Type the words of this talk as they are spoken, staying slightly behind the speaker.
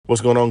What's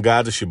going on,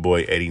 guys? It's your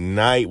boy Eddie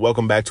Knight.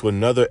 Welcome back to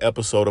another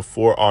episode of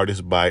For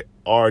Artists by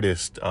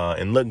Artists.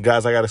 And look,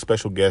 guys, I got a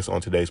special guest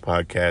on today's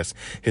podcast.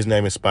 His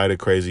name is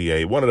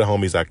SpidaCrazy8, one of the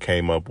homies I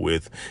came up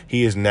with.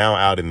 He is now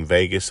out in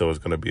Vegas, so it's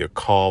going to be a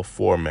call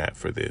format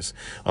for this.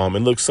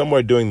 And look,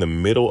 somewhere during the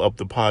middle of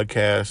the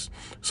podcast,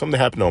 something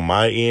happened on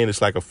my end.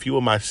 It's like a few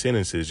of my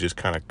sentences just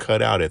kind of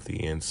cut out at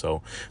the end.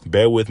 So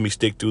bear with me,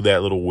 stick through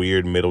that little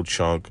weird middle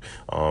chunk.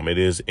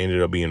 It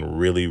ended up being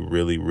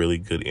really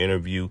good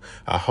interview.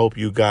 I hope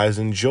you guys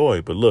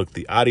enjoy. But look,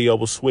 the audio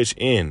will switch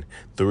in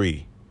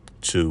 3,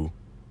 2,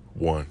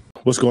 1.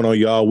 What's going on,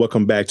 y'all?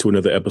 Welcome back to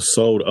another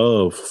episode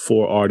of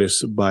For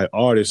Artists by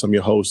Artists. I'm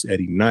your host,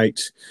 Eddie Knight,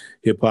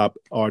 hip-hop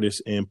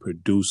artist and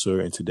producer.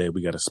 And today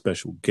we got a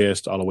special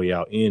guest all the way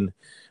out in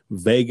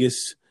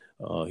Vegas.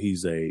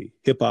 He's a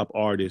hip-hop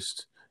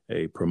artist,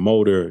 a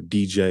promoter,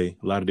 DJ,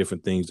 a lot of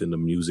different things in the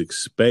music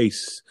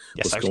space.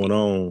 Yes, What's going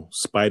on?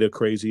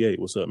 SpidaCrazy8.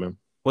 What's up, man?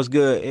 What's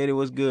good, Eddie?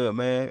 What's good,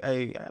 man?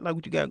 Hey, I like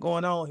what you got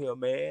going on here,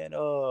 man.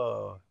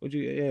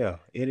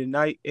 Eddie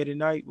Knight,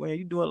 man.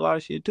 You doing a lot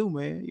of shit too,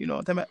 man. You know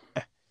what I'm talking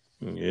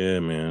about? Yeah,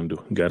 man.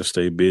 Got to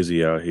stay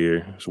busy out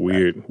here. It's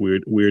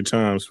weird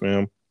times,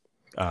 fam.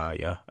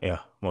 Yeah,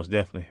 most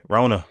definitely.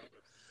 Rona.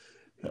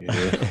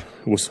 Yeah.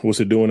 What's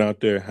it doing out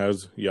there?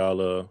 How's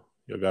y'all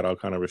got all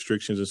kind of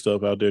restrictions and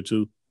stuff out there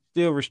too?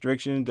 Still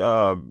restrictions,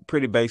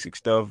 pretty basic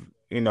stuff.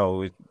 You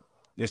know,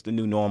 it's the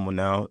new normal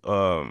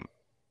now.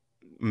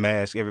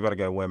 Mask, everybody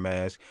got to wear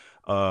masks.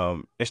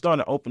 It's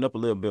starting to open up a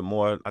little bit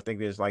more. I think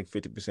there's like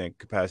 50%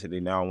 capacity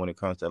now when it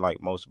comes to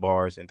like most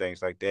bars and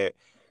things like that.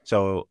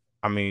 So,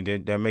 I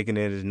mean, they're making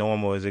it as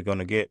normal as it's going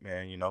to get,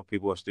 man. You know,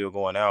 people are still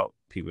going out.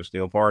 People are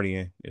still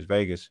partying. It's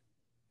Vegas.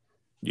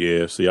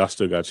 Yeah, so y'all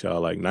still got y'all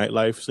like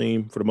nightlife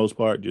scene for the most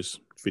part, just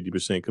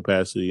 50%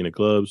 capacity in the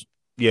clubs.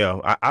 Yeah,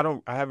 I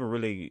haven't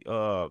really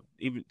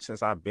even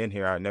since I've been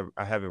here,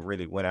 I haven't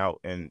really went out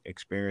and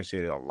experienced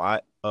it a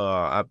lot.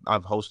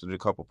 I've hosted a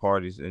couple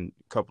parties and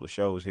a couple of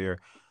shows here,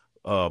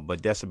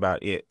 but that's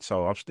about it.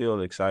 So I'm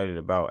still excited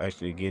about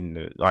actually getting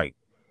to like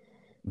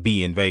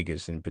be in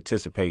Vegas and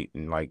participate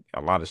in like a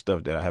lot of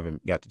stuff that I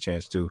haven't got the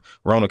chance to.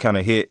 Rona kind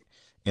of hit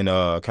and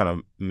kind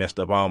of messed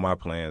up all my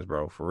plans,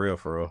 bro. For real,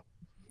 for real.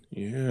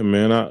 Yeah,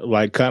 man. I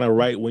like kind of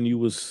right when you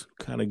was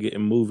kind of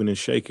getting moving and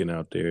shaking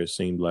out there. It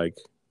seemed like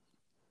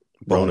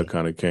Rona Boom.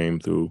 kind of came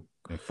through.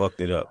 And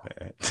fucked it up,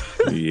 man.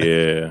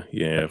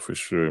 Yeah, for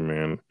sure,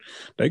 man.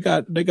 They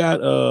got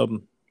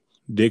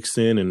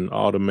Dixon and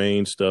all the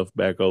main stuff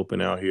back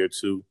open out here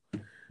too.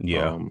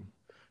 Yeah.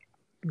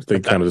 I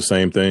think kind of the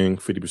same thing,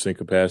 50%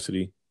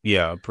 capacity.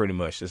 Yeah, pretty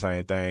much the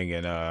same thing.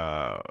 And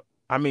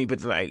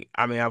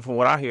from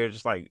what I hear,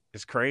 just like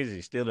it's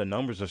crazy. Still, the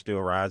numbers are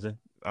still rising.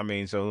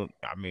 It's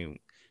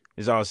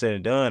all said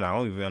and done. I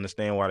don't even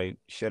understand why they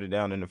shut it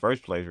down in the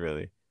first place.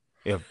 Really,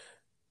 if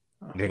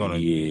they're gonna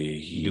do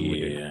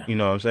it, you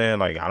know what I'm saying?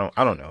 Like I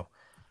don't know.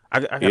 I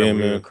got a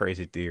real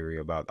crazy theory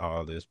about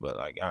all this, but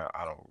like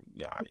I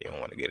don't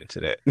want to get into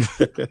that.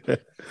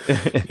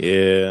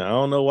 Yeah, I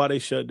don't know why they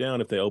shut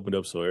down if they opened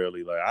up so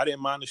early. Like I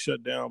didn't mind the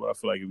shutdown, but I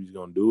feel like if you're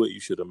gonna do it,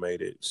 you should have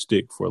made it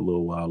stick for a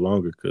little while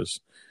longer. Because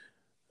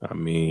I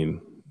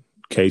mean,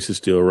 cases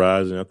still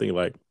rising.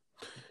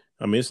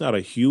 It's not a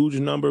huge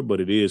number,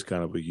 but it is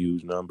kind of a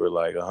huge number.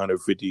 Like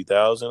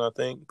 150,000, I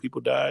think, people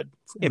died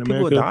in People are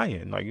America.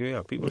 dying.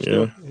 Like, people are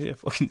still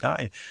fucking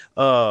dying.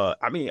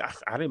 I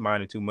didn't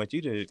mind it too much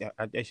either.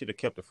 They should have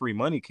kept the free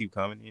money keep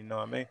coming. You know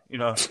what I mean? You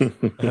know,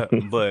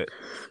 but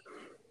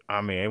I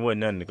mean, it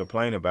wasn't nothing to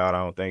complain about. I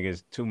don't think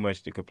it's too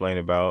much to complain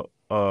about.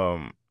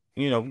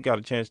 We got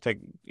a chance to take.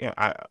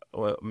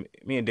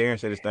 Me and Darren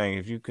said this thing.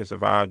 If you could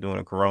survive during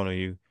a Corona,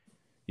 you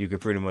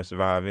could pretty much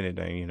survive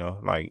anything, you know.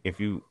 Like if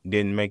you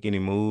didn't make any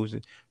moves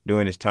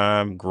during this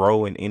time,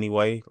 grow in any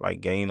way,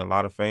 like gain a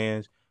lot of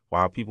fans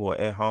while people are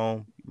at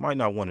home, you might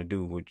not want to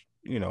do what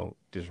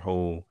this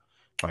whole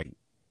like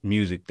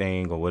music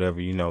thing or whatever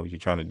you're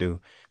trying to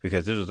do,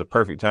 because this was the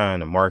perfect time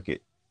to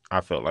market.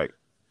 I felt like,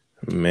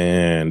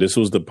 man, this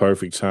was the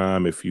perfect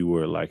time if you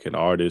were like an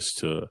artist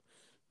to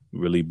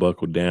really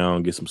buckle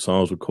down, get some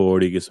songs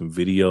recorded, get some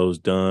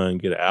videos done,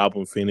 get an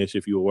album finished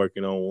if you were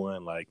working on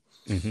one. Like,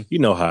 you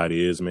know how it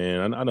is,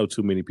 man. I know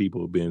too many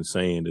people have been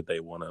saying that they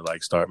want to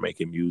like start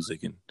making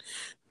music, and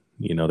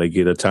they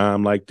get a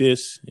time like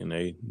this and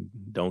they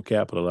don't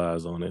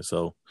capitalize on it.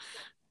 So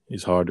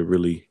it's hard to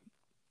really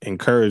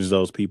encourage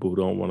those people who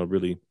don't want to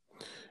really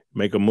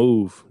make a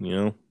move,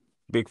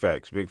 Big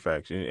facts.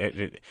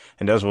 And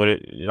that's what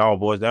it all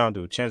boils down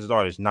to. Chances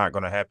are it's not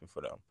going to happen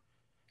for them.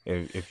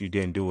 If you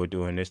didn't do it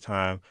during this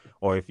time,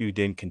 or if you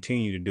didn't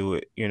continue to do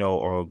it,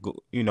 or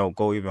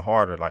go even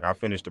harder. Like I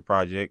finished the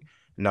project,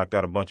 knocked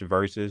out a bunch of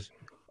verses,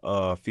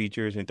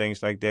 features and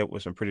things like that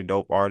with some pretty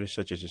dope artists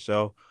such as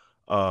yourself.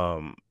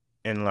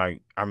 And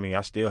like,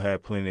 I still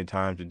had plenty of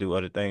time to do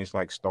other things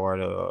like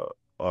start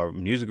a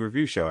music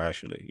review show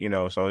actually,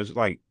 so it's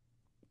like,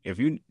 if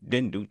you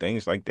didn't do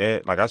things like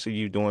that, like I see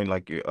you doing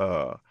like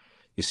your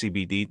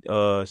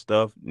CBD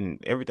stuff and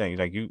everything,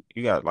 like you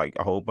got like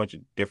a whole bunch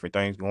of different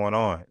things going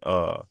on.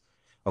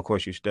 of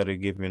course, you started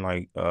giving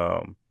like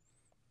a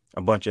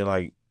bunch of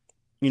like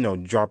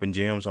dropping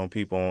gems on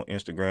people on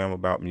Instagram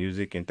about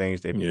music and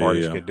things that Yeah,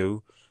 artists yeah. could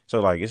do. So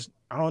like it's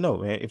I don't know,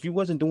 man. If you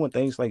wasn't doing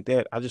things like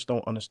that, I just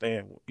don't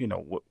understand.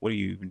 What are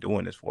you even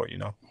doing this for?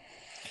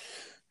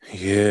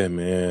 Yeah,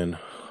 man.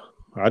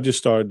 I just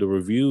started the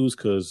reviews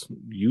because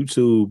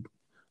YouTube,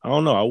 I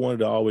don't know. I wanted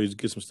to always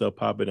get some stuff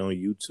popping on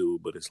YouTube,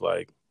 but it's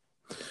like,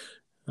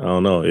 I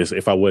don't know. It's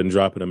if I wasn't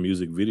dropping a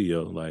music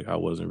video, like I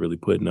wasn't really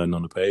putting nothing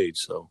on the page.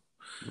 So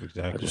I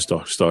Exactly. just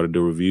started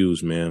the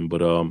reviews, man.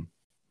 But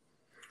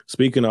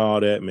speaking of all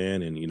that,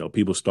 man, and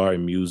people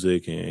starting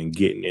music and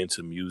getting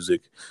into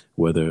music,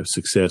 whether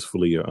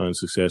successfully or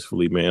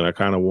unsuccessfully, man, I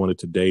kind of wanted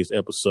today's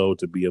episode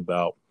to be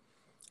about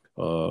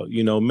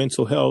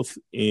mental health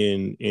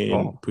in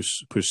Oh,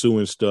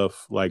 pursuing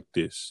stuff like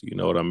this. You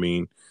know what I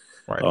mean?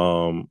 right.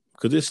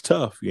 Because it's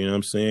tough. You know what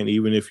I'm saying?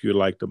 Even if you're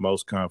like the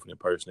most confident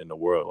person in the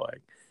world,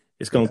 like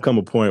it's gonna Yeah. come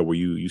a point where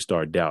you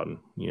start doubting.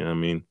 You know what I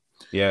mean?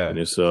 Yeah. And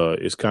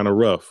it's kind of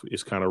rough.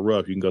 It's kind of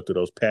rough. You can go through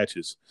those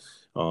patches,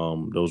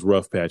 those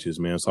rough patches,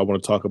 man. So I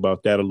want to talk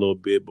about that a little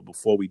bit. But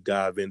before we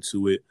dive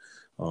into it,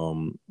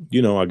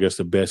 I guess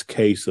the best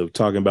case of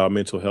talking about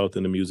mental health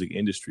in the music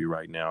industry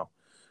right now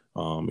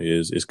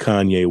is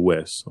Kanye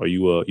West. Are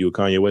you a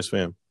Kanye West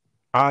fan?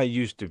 I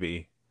used to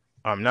be.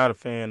 I'm not a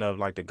fan of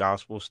like the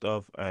gospel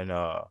stuff, and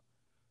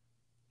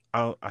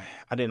I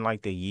didn't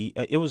like the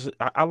It was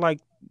I like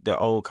the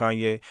old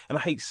Kanye, and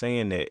I hate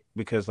saying that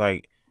because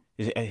like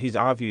he's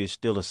obviously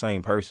still the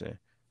same person,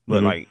 but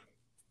Mm-hmm. like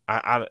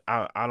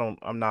I don't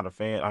I'm not a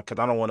fan because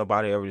I don't want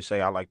nobody ever to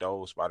say I like the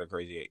old Spider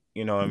Crazy 8.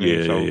 You know what I mean?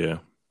 Yeah, So, yeah,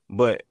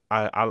 but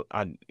I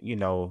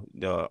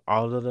the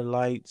All of the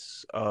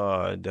Lights,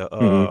 the yeah.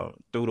 Mm-hmm.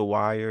 Through the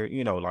Wire,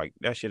 like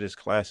that shit is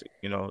classic.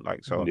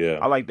 Like so Yeah,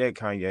 I like that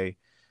Kanye,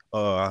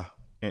 uh,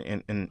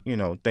 and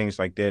things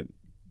like that,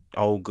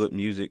 old good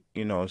music.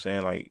 You know what I'm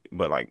saying? Like,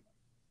 but like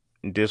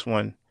this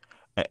one.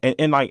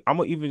 And like I'm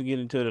gonna even get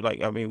into the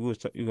like I mean we was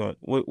you going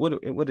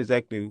what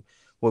exactly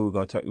what we're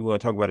gonna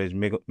talk about is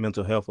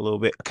mental health a little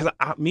bit because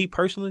me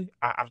personally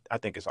I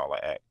think it's all an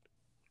act.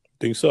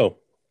 think so.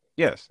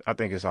 Yes, I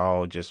think it's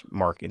all just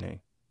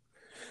marketing.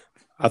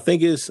 I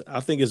think it's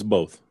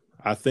both.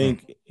 I Mm.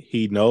 think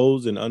he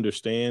knows and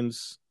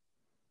understands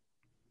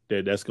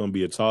that that's going to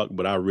be a talk,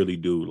 but I really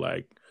do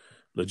like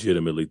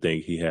legitimately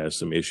think he has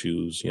some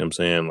issues. You know what I'm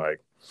saying?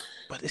 Like,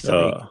 But it's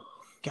like uh,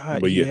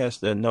 God, but he yeah,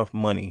 has enough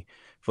money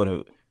for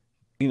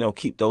the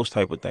keep those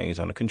type of things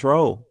under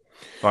control.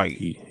 Like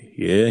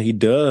he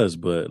does.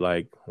 But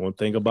like one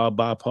thing about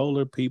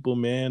bipolar people,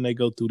 man, they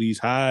go through these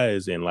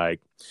highs, and like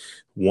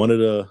one of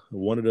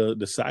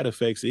the side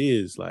effects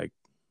is like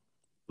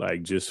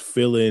just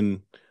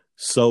feeling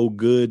so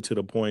good to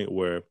the point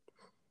where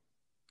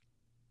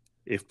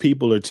if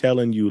people are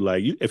telling you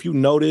like if you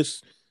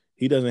notice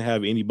he doesn't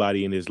have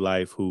anybody in his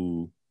life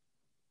who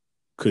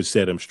could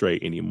set him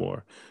straight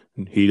anymore.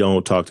 He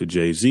don't talk to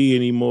Jay-Z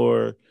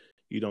anymore.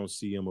 You don't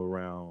see him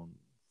around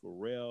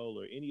Pharrell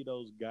or any of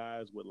those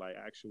guys with like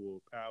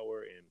actual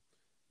power and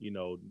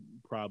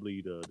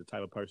probably the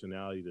type of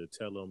personality to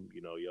tell him,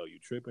 yo, you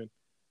tripping.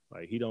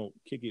 Like he don't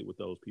kick it with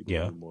those people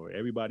yeah, anymore.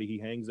 Everybody he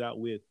hangs out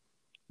with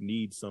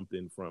needs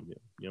something from him.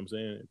 You know what I'm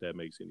saying? If that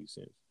makes any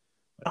sense.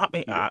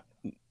 Like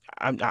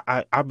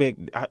I mean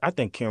he, I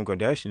think Kim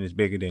Kardashian is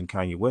bigger than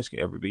Kanye West could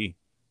ever be.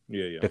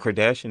 yeah, yeah. The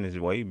Kardashian is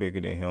way bigger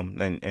than him,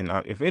 and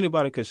if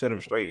anybody could set him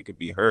straight, it could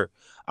be her.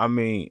 I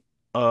mean,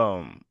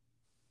 um,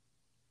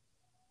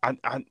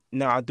 I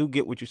now I do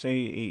get what you're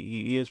saying.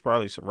 He is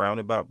probably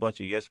surrounded by a bunch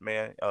of yes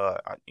man.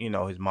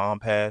 His mom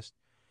passed,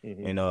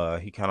 Mm-hmm.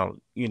 and he kind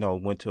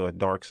of went to a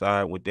dark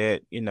side with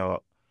that.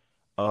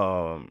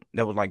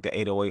 That was like the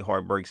 808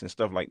 heartbreaks and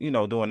stuff. Like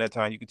during that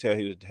time, you could tell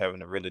he was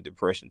having a really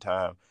depression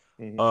time.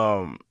 Mm-hmm.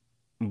 Um,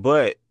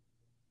 but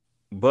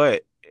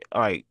but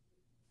like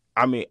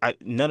I mean,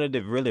 none of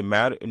it really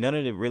mattered. None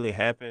of it really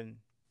happened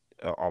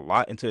a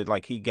lot until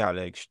like he got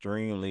an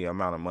extremely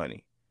amount of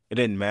money. It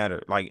didn't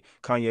matter. Like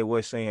Kanye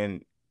was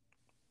saying,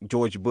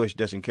 George Bush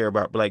doesn't care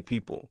about black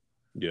people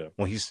Yeah.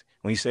 when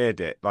he said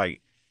that.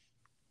 Like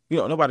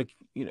nobody,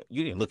 you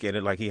didn't look at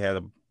it like he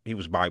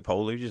was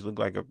bipolar. He just looked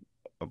like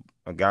a,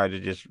 a guy that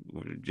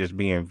just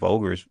being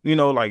vulgar.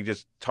 Like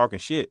just talking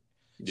shit.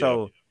 Yeah.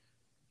 So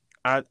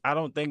I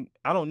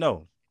don't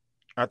know.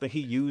 I think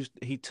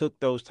he took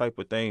those type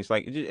of things.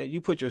 Like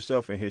you put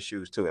yourself in his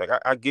shoes too. Like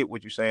I get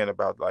what you're saying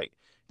about like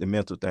the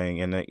mental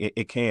thing, and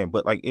it can,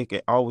 but like it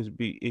can always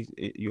be.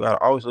 You gotta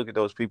always look at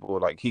those people.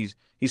 Like he's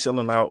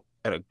selling out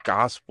at a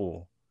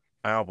gospel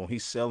album.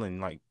 He's selling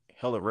like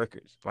hella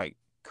records. Like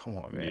come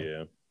on, man.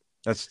 Yeah.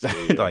 That's Yeah.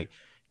 Yeah. like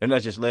they're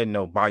not just letting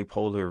no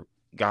bipolar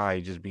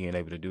guy just being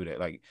able to do that.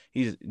 Like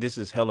this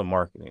is hella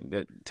marketing.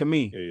 That to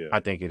me, Yeah. Yeah.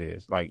 I think it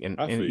is. Like I and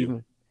feel you.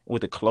 even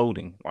with the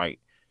clothing, like.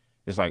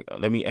 It's like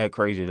let me act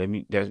crazy. Let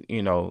me that's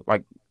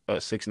like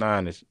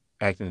 6ix9ine is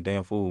acting a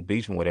damn fool,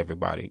 beefing with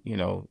everybody.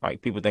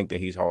 Like people think that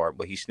he's hard,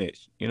 but he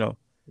snitched. Yeah.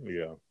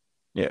 Yeah,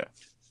 Yeah.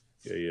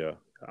 Yeah.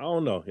 I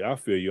don't know. Yeah, I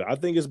feel you. I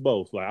think it's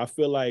both. Like I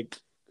feel like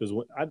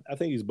because I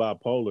think he's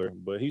bipolar,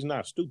 but he's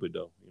not stupid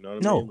though. You know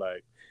what I mean? No,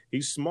 Like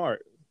he's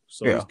smart,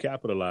 so he's yeah,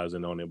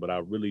 capitalizing on it. But I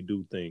really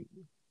do think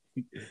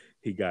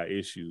he got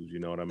issues. You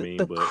know what I mean?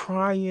 the But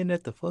crying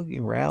at the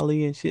fucking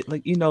rally and shit,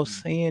 like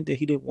saying that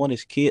he didn't want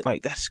his kid,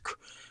 like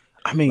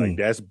I like mean,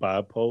 that's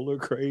bipolar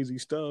crazy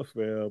stuff,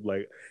 man.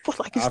 Like but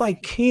like it's I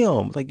like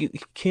Kim,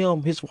 like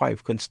Kim, his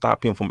wife couldn't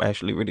stop him from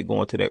actually really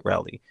going to that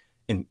rally,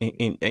 and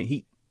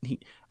he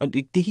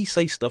did he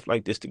say stuff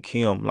like this to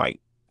Kim, like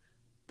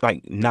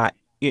not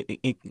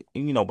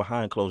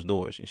behind closed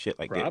doors and shit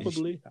like that.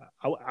 probably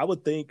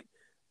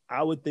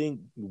I would think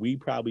we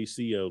probably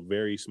see a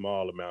very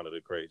small amount of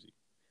the crazy.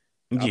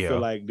 I feel Yeah,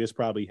 like this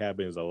probably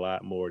happens a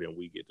lot more than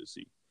we get to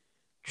see.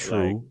 Like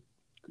true,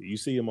 you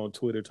see him on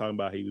Twitter talking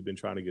about he's been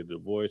trying to get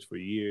divorced for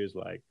years.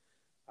 Like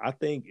I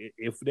think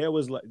if there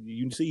was like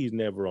you see he's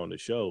never on the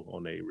show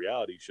on a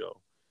reality show.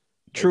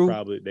 true.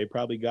 They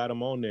probably got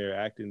him on there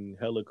acting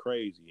hella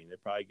crazy, and it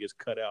probably gets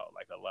cut out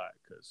like a lot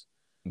because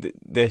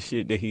That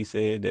shit that he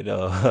said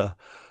that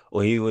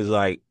when he was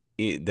like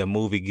the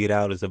movie Get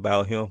Out is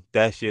about him.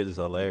 That shit is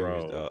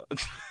hilarious, bro, dog.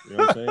 you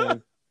know what I'm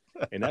saying?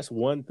 And that's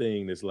one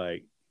thing that's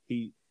like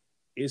he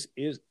it's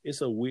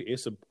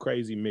a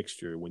crazy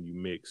mixture when you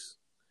mix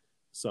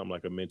something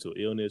like a mental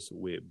illness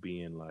with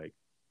being like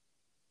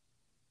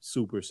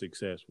super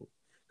successful.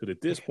 Because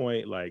at this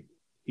point, like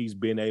he's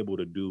been able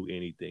to do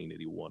anything that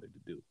he wanted to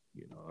do.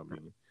 You know what I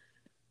mean?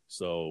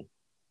 So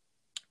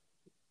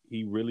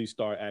he really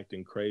started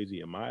acting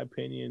crazy, in my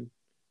opinion,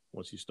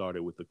 once he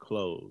started with the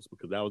clothes,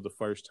 because that was the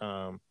first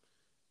time,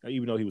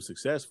 even though he was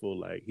successful,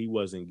 like he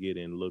wasn't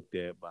getting looked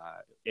at by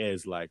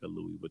as like a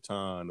Louis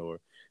Vuitton or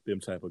them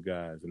type of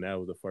guys. And that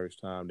was the first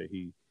time that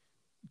he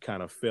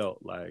kind of felt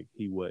like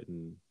he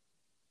wasn't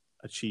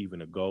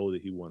achieving a goal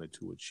that he wanted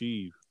to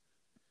achieve.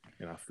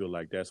 And I feel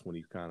like that's when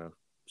he kind of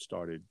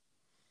started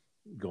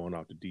going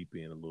off the deep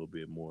end a little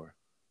bit more.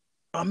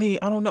 I mean,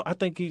 I don't know. I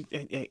think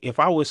if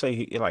I would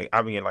say like,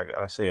 I mean, like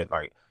I said,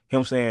 like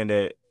him saying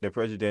that the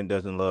president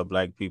doesn't love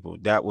black people,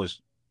 that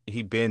was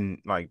he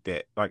been like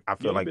that. Like I Yeah,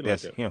 feel he like been like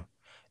that's that. him.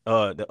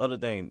 The other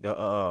thing,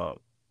 the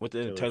with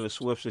the Taylor Taylor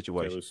Swift Taylor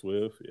situation,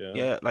 Swift, yeah.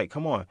 yeah, like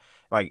come on,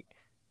 like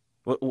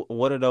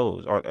what are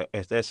those? Are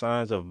is that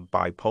signs of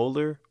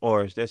bipolar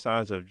or is that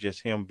signs of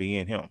just him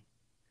being him?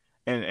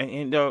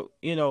 And of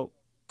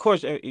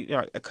course,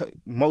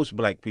 most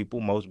black people,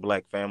 most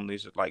black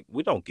families, like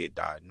we don't get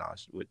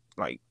diagnosed with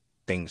like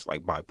things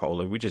like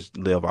bipolar. We just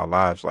live our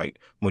lives like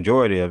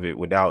majority of it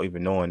without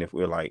even knowing if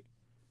we're like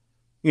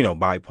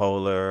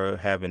bipolar,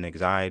 having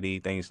anxiety,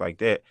 things like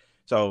that.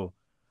 So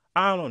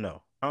I don't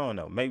know. I don't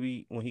know.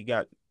 Maybe when he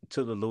got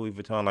to the Louis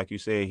Vuitton, like you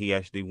said, he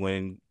actually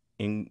went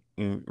and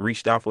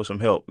reached out for some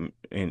help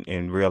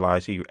and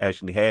realized he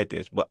actually had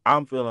this. But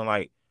I'm feeling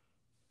like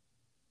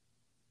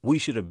we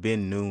should have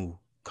been knew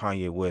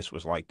Kanye West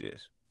was like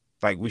this.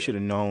 Like we Yeah. should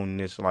have known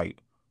this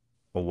like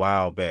a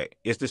while back.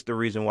 Is this the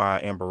reason why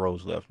Amber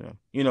Rose left him?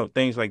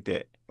 Things like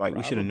that. Like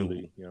we should have knew.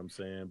 Probably, you know what I'm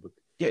saying? But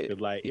Yeah, because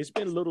like it's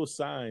been little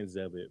signs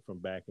of it from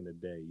back in the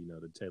day,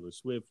 the Taylor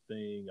Swift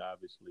thing,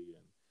 obviously,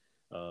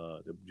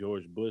 and the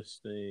George Bush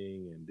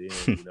thing, and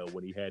then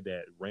when he had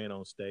that rant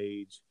on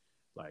stage,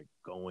 like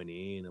going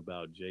in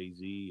about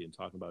Jay-Z and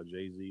talking about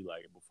Jay-Z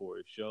like before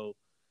his show,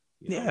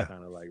 yeah,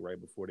 kind of like right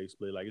before they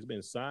split. Like it's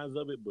been signs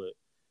of it, but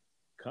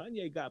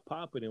Kanye got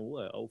popping in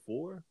what,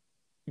 04?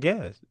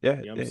 yes, yeah, You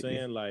know what I'm yeah,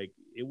 saying? Like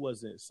it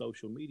wasn't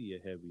social media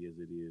heavy as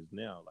it is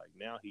now. Like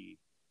now he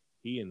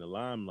in the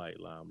limelight.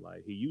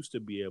 He used to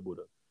be able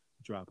to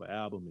drop an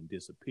album and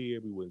disappear.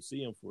 We wouldn't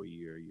see him for a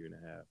year and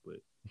a half. But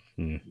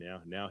yeah.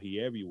 now he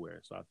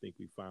everywhere. So I think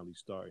we finally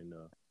starting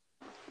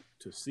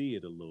to see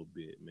it a little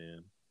bit,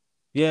 man.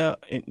 Yeah,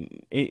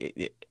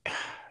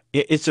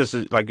 it's just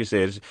like you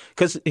said,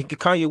 because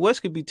Kanye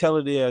West could be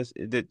telling us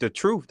the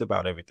truth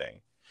about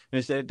everything. And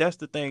it said that's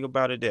the thing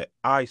about it that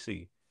I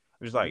see.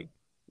 It's Mm-hmm. like,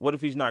 what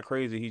if he's not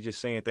crazy? He's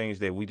just saying things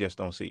that we just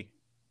don't see.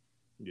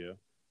 Yeah.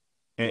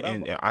 What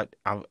I've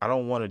And I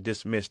don't want to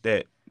dismiss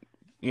that.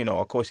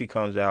 Of course he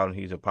comes out and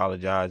he's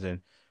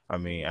apologizing. I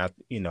mean,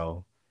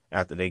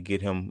 after they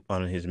get him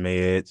on his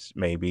meds,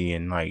 maybe,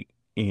 and like,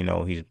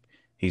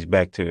 he's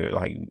back to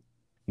like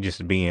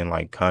just being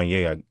like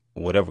Kanye, or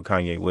whatever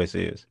Kanye West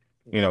is.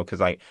 mm-hmm. Because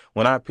like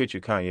when I picture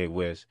Kanye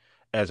West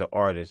as an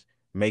artist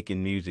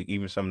making music,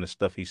 even some of the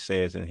stuff he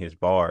says in his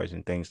bars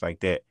and things like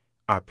that,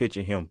 I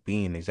picture him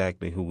being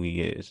exactly who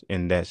he is,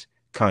 and that's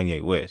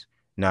Kanye West,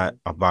 Mm-hmm. not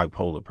a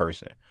bipolar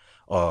person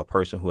or a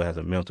person who has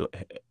a mental.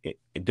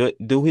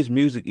 Do his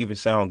music even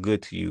sound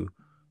good to you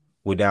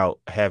without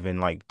having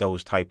like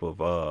those type of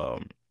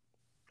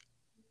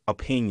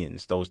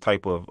opinions, those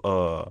type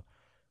of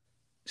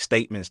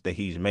statements that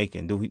he's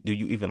making? Do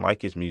you even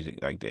like his music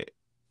like that?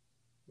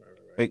 Right, right,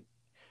 right. Like,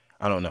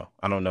 I don't know.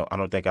 I don't know. I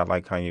don't think I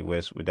like Kanye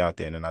West without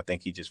that, and I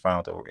think he just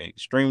found an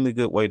extremely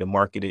good way to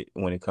market it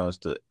when it comes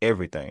to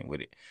everything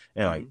with it.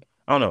 And Mm-hmm. like,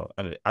 I don't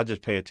know. I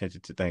just pay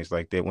attention to things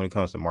like that when it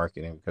comes to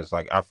marketing because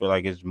like I feel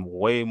like it's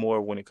way more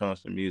when it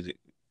comes to music.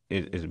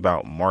 It's Mm-hmm.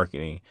 about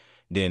marketing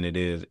than it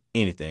is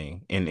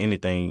anything. And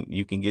anything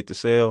you can get to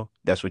sell,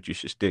 that's what you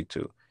should stick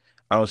to.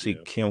 I don't see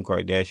Yeah. Kim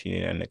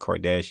Kardashian and the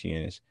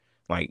Kardashians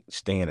like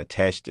staying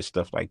attached to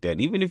stuff like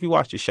that. Even if you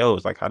watch the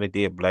shows, like how they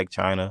did Black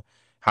China,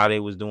 how they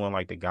was doing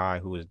like the guy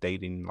who was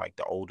dating like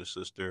the older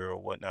sister or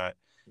whatnot,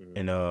 Mhm.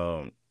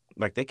 and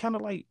like they kind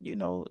of like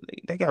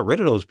they got rid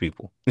of those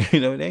people. They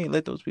ain't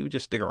let those people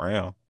just stick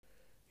around.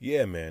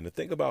 Yeah, man. The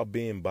thing about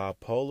being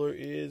bipolar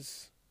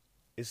is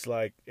it's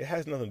like it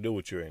has nothing to do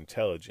with your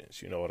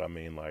intelligence. You know what I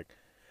mean? Like,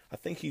 I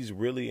think he's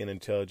really an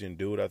intelligent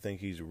dude. I think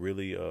he's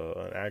really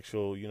an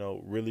actual,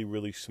 really,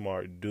 really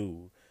smart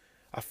dude.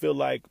 I feel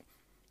like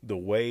the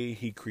way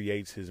he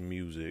creates his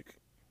music,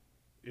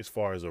 as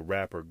far as a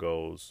rapper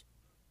goes,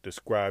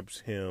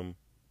 describes him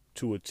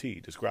to a T,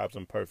 describes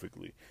him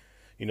perfectly.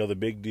 The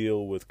big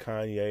deal with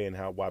Kanye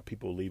and why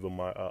people leave him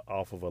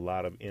off of a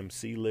lot of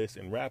MC lists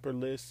and rapper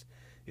lists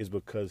is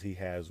because he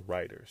has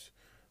writers.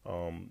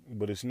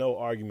 But it's no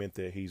argument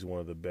that he's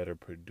one of the better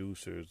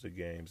producers the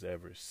game's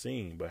ever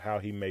seen. But how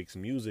he makes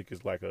music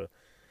is like a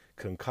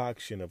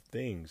concoction of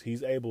things.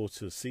 He's able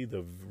to see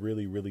the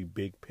really, really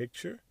big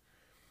picture,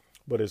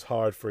 but it's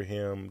hard for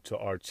him to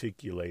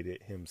articulate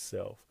it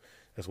himself.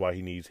 That's why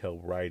he needs help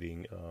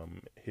writing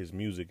his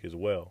music as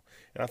well.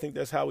 And I think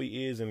that's how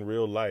he is in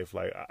real life.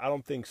 Like, I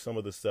don't think some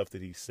of the stuff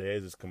that he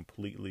says is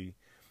completely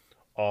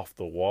off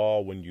the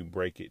wall when you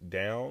break it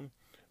down,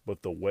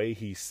 but the way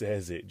he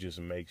says it just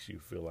makes you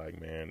feel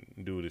like, man,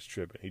 dude is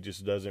tripping. He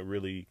just doesn't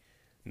really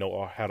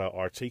know how to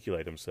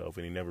articulate himself,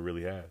 and he never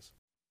really has.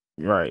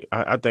 Right.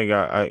 I think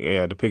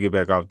yeah, to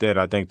piggyback off that,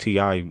 I think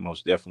Ti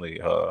most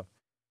definitely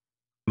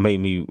made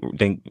me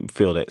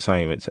feel that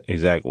same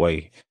exact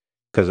way.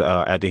 Because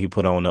after he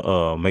put on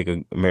the "Make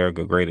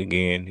America Great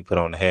Again," he put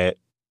on the hat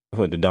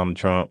with the Donald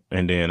Trump,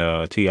 and then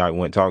Ti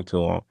went and talked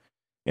to him,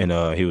 and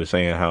he was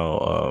saying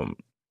how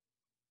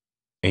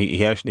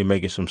he actually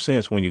making some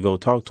sense when you go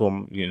talk to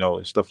him,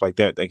 and stuff like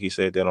that. I think he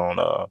said that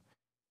on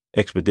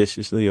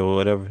Expeditiously or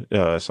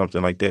whatever,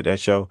 something like that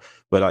show.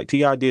 But like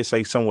Ti did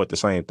say somewhat the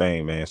same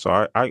thing, man.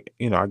 So I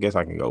guess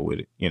I can go with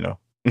it.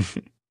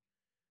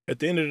 At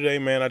the end of the day,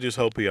 man, I just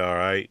hope he all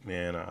right,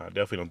 man. I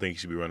definitely don't think he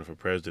should be running for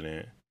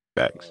president.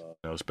 Facts.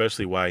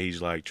 Especially why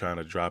he's like trying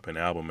to drop an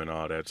album and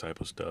all that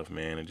type of stuff,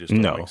 man. It just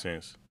don't make No.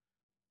 sense.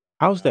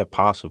 How's that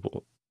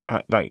possible?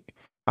 Like,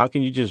 how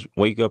can you just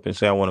wake up and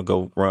say I want to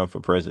go run for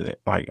president?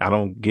 Like, I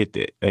don't get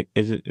that. Like,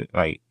 is it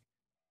like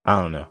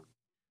I don't know?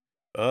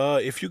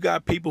 If you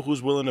got people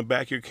who's willing to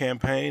back your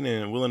campaign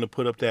and willing to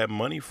put up that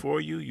money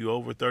for you, you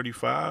over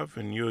 35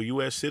 and you're a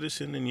U.S.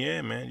 citizen, then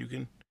yeah, man, you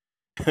can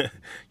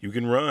you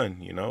can run.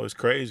 It's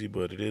crazy,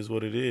 but it is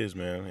what it is,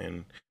 man.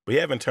 And we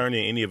haven't turned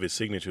in any of his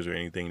signatures or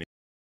anything.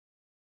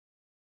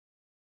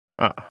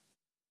 Uh,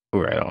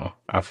 right on.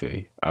 I feel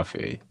you. I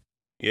feel you.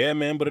 Yeah,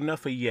 man. But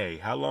enough of yay.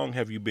 How long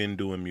have you been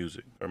doing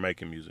music or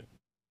making music?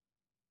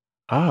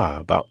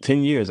 About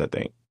 10 years, I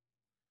think.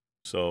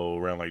 So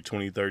around like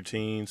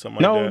 2013,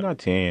 something like No, that. not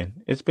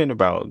 10. It's been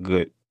about a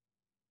good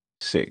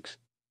 6.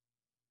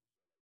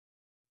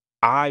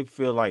 I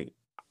feel like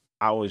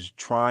I was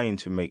trying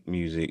to make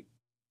music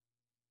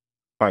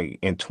like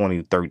in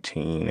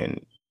 2013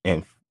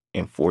 and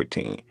and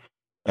 14.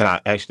 And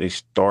I actually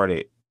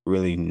started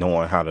really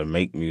knowing how to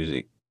make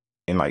music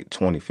in like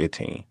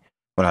 2015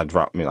 when I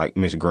dropped me like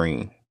Miss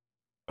Green.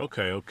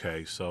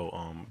 Okay.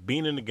 So,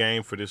 being in the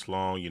game for this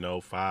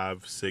long,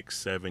 5, 6,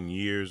 7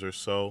 years or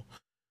so,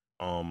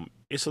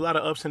 it's a lot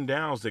of ups and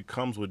downs that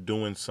comes with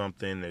doing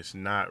something that's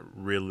not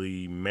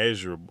really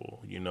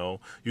measurable. You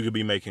could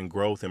be making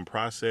growth and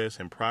process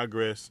and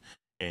progress,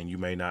 and you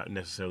may not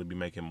necessarily be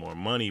making more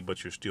money,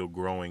 but you're still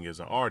growing as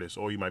an artist,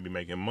 or you might be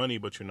making money,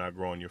 but you're not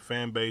growing your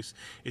fan base.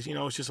 It's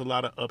just a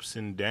lot of ups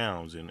and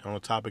downs. And on the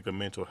topic of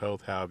mental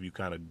health, how have you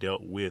kind of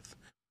dealt with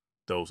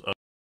those ups?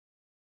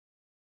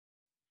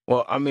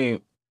 Well, I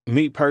mean,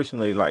 me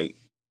personally, like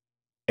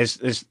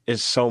it's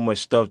so much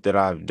stuff that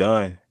I've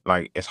done.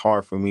 Like it's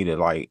hard for me to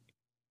like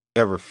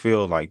ever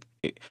feel like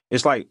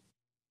it's like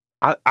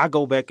I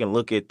go back and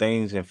look at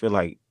things and feel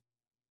like,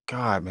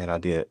 God, man,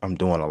 I'm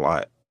doing a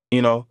lot.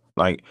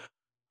 Like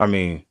I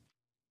mean,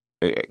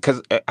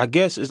 because I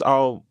guess it's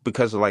all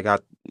because of like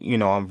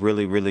I'm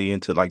really really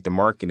into like the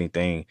marketing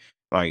thing.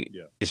 Like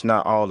Yeah. it's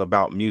not all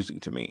about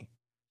music to me.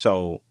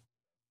 So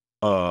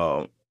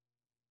uh,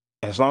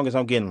 as long as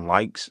I'm getting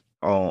likes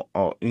on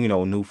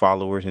new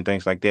followers and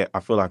things like that, I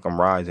feel like I'm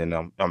rising.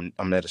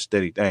 I'm at a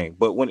steady thing.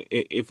 But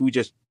if we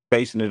just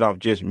basing it off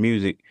just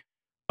music,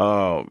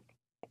 um,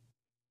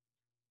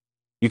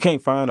 you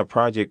can't find a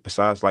project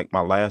besides like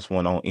my last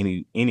one on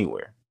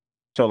anywhere.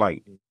 So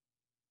like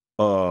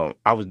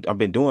I've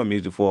been doing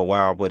music for a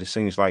while, but it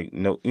seems like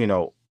no,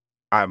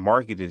 I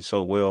marketed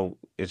so well.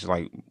 It's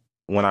like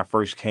when I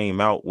first came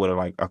out with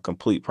like a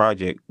complete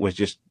project was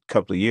just a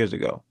couple of years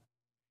ago,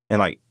 and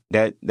like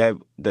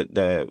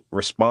the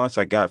response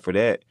I got for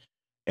that,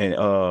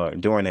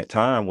 and during that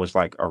time was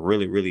like a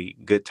really really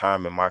good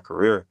time in my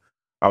career.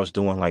 I was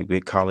doing like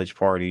big college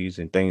parties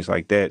and things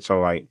like that, so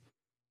like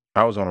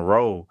I was on a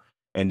roll.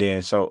 And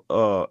then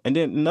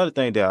another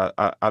thing that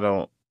I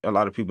don't a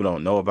lot of people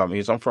don't know about me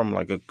is I'm from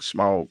like a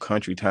small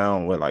country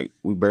town where like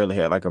we barely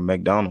had like a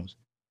McDonald's.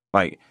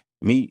 Like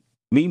me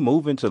me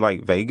moving to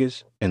like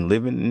Vegas and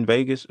living in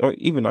Vegas or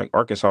even like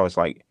Arkansas is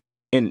like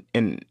in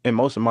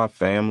most of my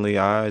family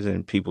eyes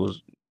and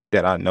people's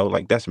that I know,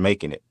 like that's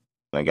making it.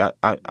 Like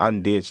I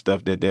did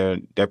stuff that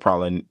they're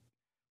probably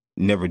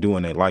never do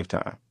in their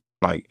lifetime.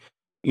 Like,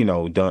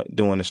 doing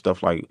the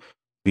stuff like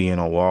being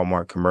on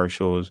Walmart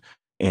commercials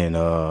and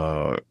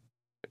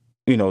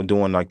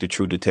doing like the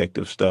True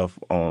Detective stuff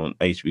on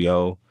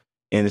HBO.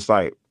 And it's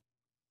like,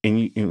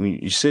 and when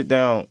you sit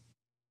down,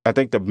 I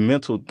think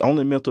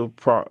only mental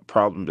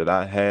problem that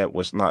I had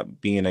was not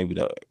being able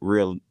to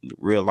real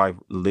life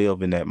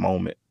live in that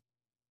moment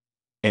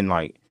and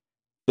like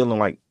feeling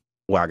like,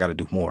 well, I got to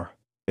do more.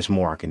 It's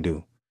more I can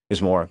do.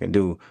 It's more I can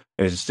do.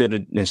 Instead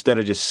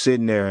of just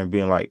sitting there and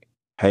being like,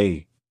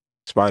 hey,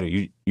 Spider,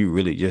 you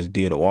really just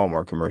did a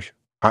Walmart commercial.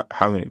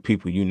 How many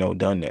people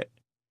done that?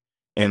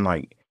 And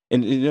like,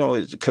 and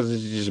it's because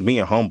it's just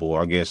being humble,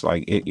 I guess.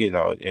 Like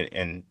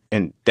and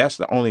that's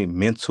the only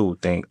mental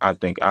thing I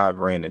think I've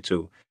ran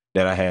into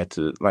that I had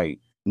to like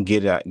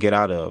get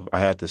out of. I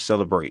had to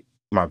celebrate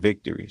my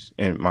victories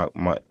and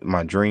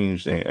my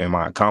dreams and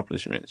my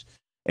accomplishments.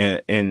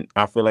 And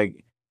I feel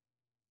like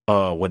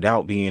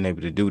without being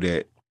able to do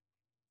that,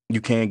 you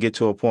can't get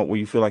to a point where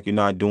you feel like you're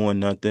not doing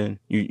nothing.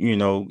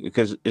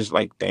 Because it's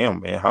like,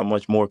 damn, man, how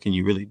much more can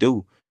you really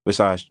do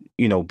besides,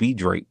 be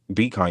Drake,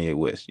 be Kanye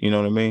West? You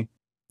know what I mean?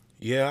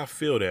 Yeah, I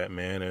feel that,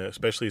 man.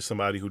 Especially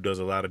somebody who does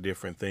a lot of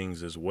different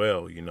things as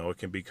well. It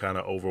can be kind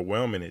of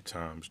overwhelming at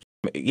times.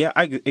 Yeah,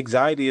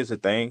 anxiety is a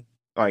thing.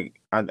 Like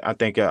I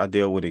think I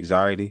deal with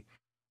anxiety.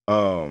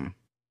 Um,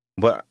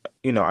 but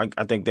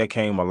I think that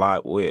came a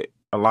lot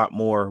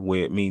more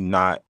with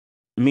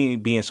me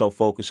being so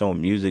focused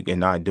on music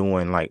and not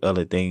doing like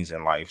other things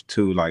in life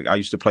too. Like I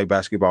used to play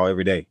basketball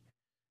every day,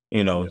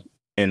 you know, Yeah.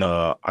 and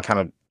I kind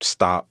of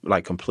stopped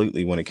like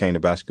completely when it came to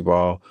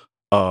basketball.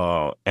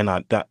 And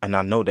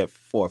I know that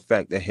for a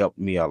fact that helped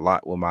me a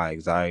lot with my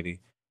anxiety.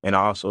 And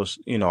I also,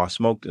 I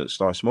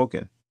started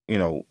smoking,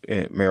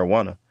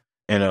 marijuana,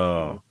 and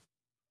Mhm.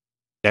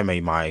 that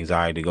made my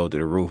anxiety go to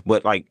the roof.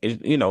 But like,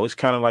 it's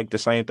kind of like the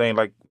same thing.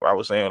 Like I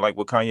was saying, like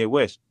with Kanye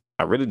West,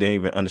 I really didn't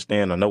even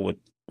understand or know what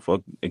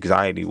fuck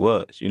anxiety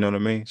was. You know what I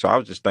mean? So I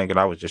was just thinking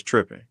I was just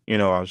tripping.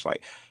 I was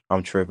like,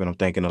 I'm tripping. I'm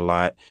thinking a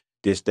lot.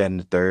 This, that, and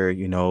the third.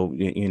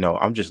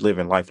 I'm just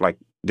living life like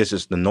this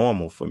is the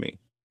normal for me.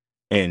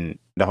 And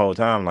the whole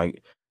time,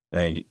 like,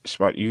 and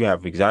you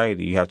have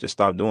anxiety. You have to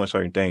stop doing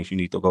certain things. You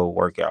need to go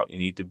work out. You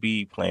need to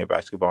be playing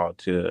basketball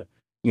to,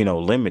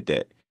 limit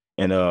that.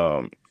 And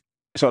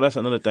so that's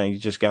another thing you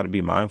just got to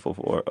be mindful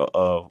for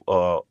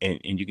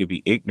and you can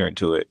be ignorant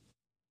to it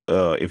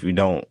if you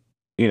don't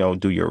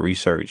do your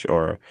research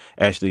or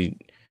actually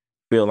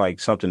feel like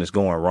something is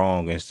going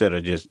wrong instead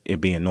of just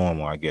it being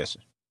normal, I guess.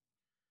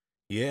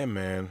 Yeah,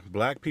 man.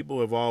 Black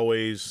people have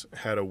always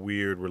had a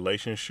weird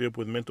relationship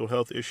with mental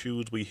health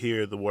issues. We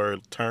hear the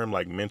word term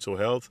like mental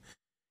health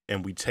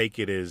and we take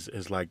it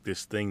as like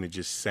this thing that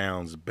just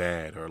sounds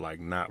bad or like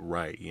not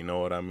right. You know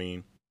what I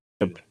mean?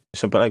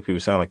 Some black people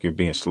sound like you're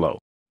being slow.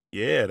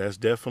 Yeah, that's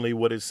definitely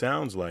what it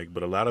sounds like.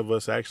 But a lot of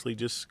us actually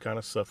just kind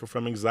of suffer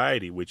from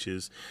anxiety, which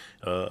is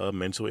a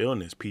mental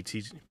illness,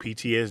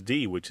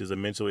 PTSD, which is a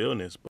mental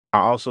illness. I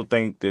also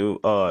think due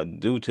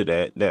to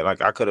that like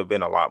I could have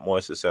been a lot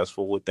more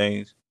successful with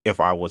things if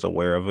I was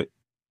aware of it.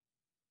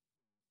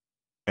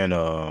 And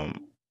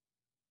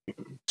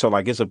so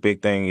like it's a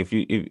big thing if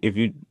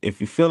you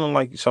feeling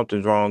like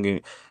something's wrong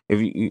and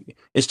if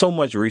it's so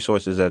much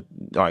resources at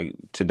like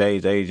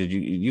today's age that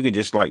you can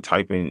just like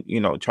type in,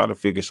 try to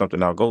figure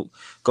something out.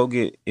 Go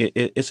get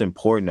it's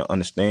important to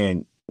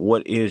understand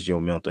what is your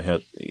mental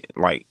health.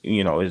 Like,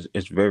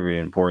 it's very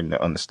important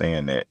to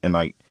understand that. And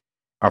like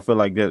I feel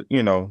like that,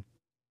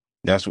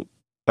 that's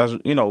that's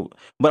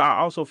but I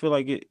also feel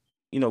like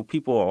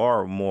people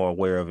are more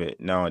aware of it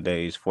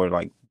nowadays for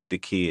like the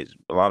kids.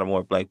 A lot of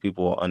more black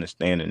people are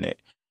understanding it.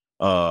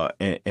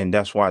 And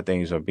that's why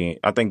things are being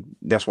I think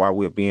that's why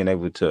we're being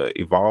able to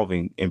evolve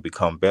and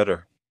become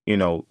better.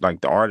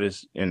 Like the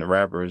artists and the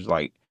rappers,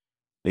 like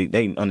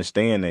they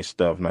understand that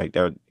stuff. Like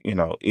they're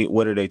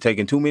whether they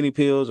taking too many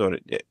pills or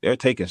they're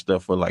taking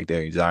stuff for like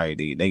their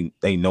anxiety.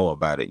 They know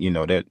about it.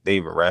 They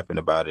even rapping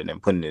about it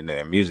and putting it in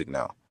their music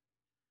now.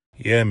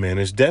 Yeah, man,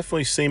 it's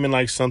definitely seeming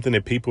like something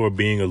that people are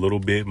being a little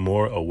bit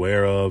more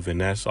aware of, and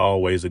that's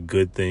always a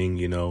good thing.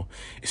 It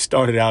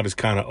started out as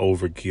kind of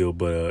overkill,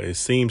 but it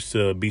seems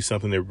to be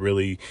something that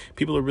really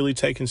people are really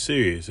taking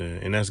serious,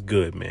 and that's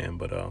good, man.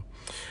 But now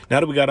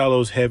that we got all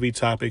those heavy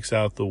topics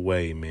out the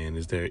way, man,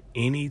 is there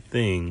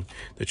anything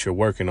that you're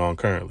working on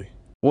currently?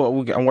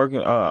 Well, I'm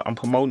working. I'm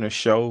promoting a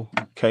show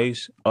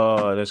case.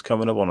 That's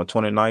coming up on the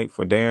 29th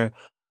for Darren.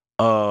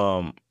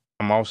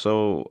 I'm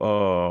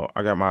also.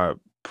 I got my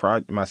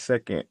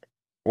second.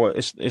 Well,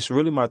 it's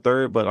really my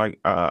third, but like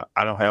I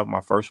don't have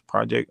my first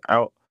project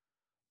out.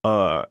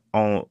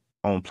 On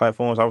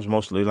platforms, I was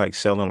mostly like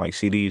selling like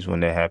CDs when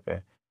that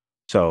happened.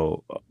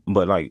 So,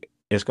 but like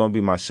it's gonna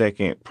be my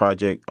second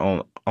project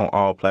on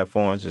all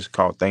platforms. It's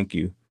called Thank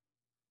You,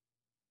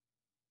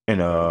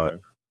 and Okay.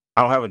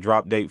 I don't have a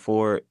drop date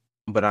for it,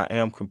 but I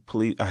am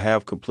complete. I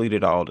have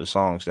completed all the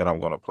songs that I'm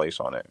gonna place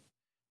on it.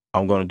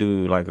 I'm gonna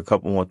do like a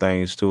couple more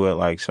things to it,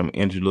 like some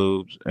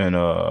interludes and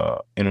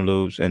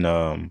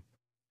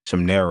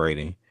some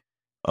narrating.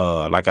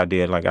 Like I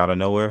did like out of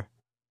nowhere.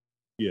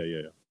 Yeah,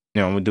 yeah,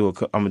 You know, I'm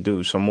gonna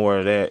do some more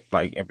of that,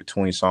 like in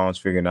between songs,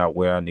 figuring out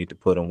where I need to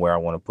put them, where I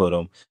want to put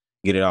them,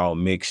 get it all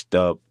mixed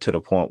up to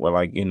the point where,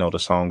 like, the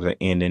songs are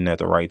ending at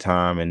the right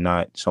time and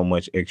not so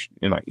much extra.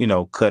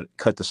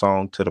 Cut the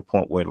song to the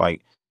point where,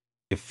 like,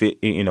 it fit,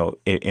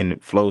 and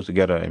it flows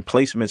together. And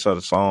placements of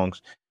the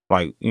songs,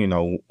 like,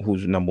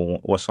 who's number one,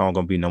 what song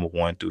gonna be number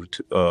one through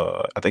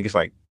I think it's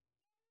like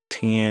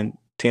 10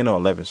 or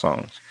 11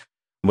 songs.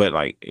 But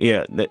like,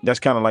 yeah, that's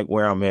kind of like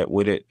where I'm at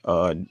with it.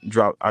 I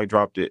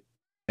dropped it,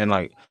 and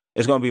like,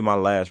 it's gonna be my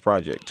last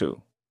project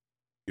too.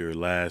 Your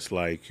last,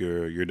 like,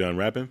 you're done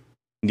rapping.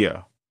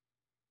 Yeah.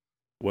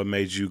 What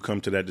made you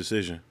come to that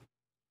decision?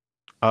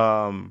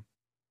 Um,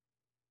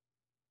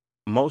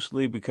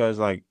 Mostly because,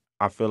 like,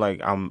 I feel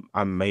like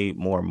I made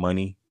more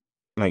money.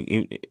 Like,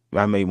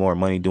 I made more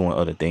money doing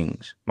other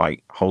things,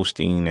 like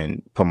hosting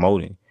and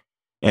promoting.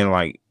 And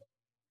like,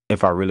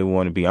 if I really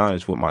want to be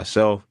honest with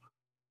myself,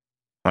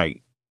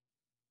 like,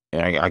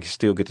 I can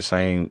still get the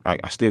same.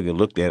 I still get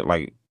looked at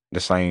like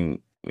the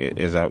same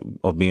as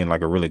of being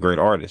like a really great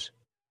artist.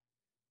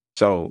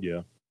 So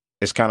Yeah,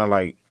 it's kind of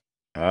like,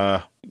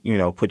 uh,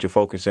 put your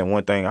focus in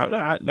one thing.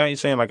 I ain't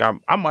saying like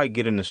I might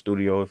get in the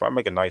studio if I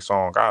make a nice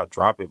song, I'll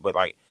drop it. But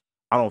like,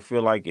 I don't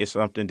feel like it's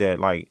something that,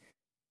 like,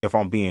 if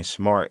I'm being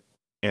smart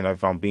and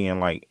if I'm being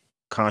like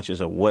conscious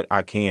of what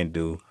I can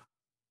do,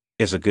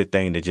 it's a good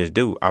thing to just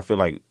do. I feel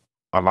like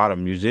a lot of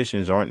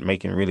musicians aren't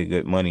making really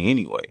good money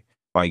anyway.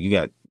 Like, you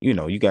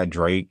got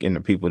Drake and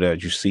the people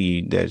that you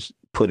see that's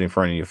put in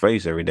front of your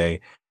face every day.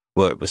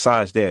 But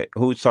besides that,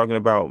 who's talking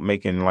about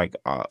making like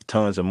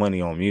tons of money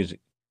on music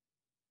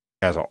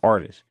as an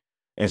artist?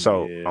 And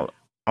so yeah,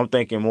 I'm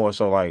thinking more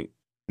so like,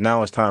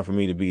 now it's time for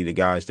me to be the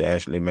guys to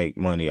actually make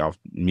money off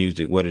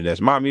music, whether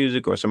that's my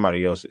music or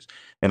somebody else's.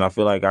 And I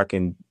feel like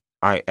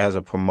as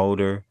a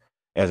promoter,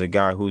 as a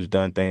guy who's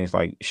done things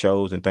like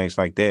shows and things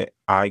like that,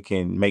 I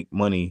can make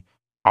money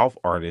off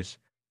artists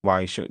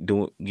by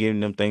giving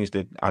them things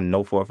that I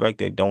know for a fact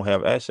they don't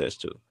have access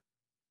to,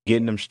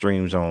 getting them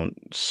streams on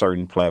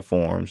certain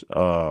platforms,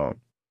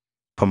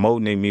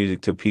 promoting their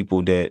music to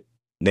people that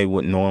they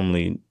would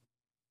normally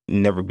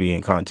never be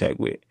in contact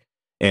with.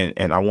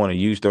 And I want to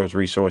use those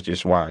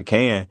resources while I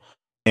can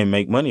and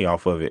make money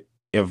off of it.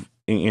 If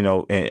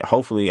and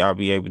hopefully I'll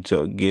be able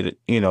to get it,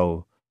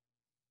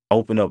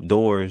 open up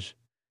doors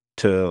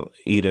to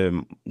either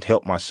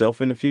help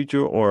myself in the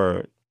future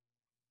or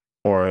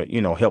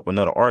help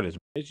another artist.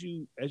 As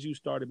you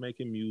started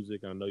making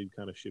music, I know you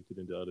kind of shifted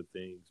into other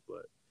things,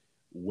 but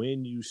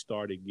when you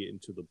started getting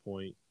to the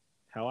point,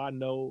 how I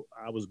know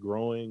I was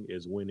growing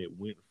is when it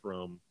went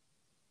from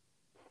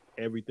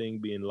everything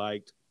being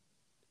liked,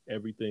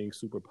 everything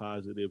super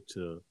positive,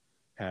 to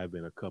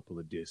having a couple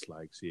of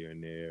dislikes here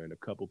and there and a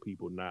couple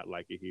people not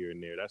like it here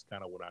and there. That's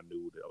kind of when I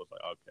knew that I was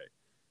like, okay,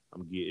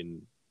 I'm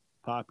getting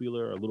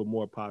popular, a little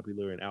more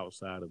popular, and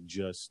outside of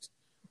just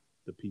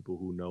the people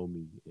who know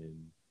me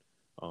and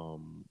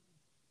um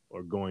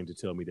are going to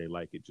tell me they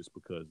like it just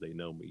because they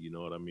know me. You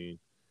know what I mean?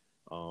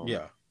 Um,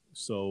 Yeah.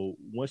 so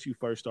once you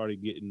first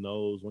started getting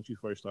those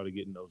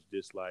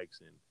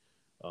dislikes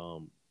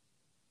and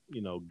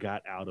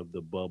got out of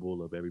the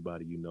bubble of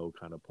everybody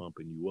kind of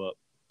pumping you up,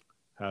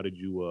 how did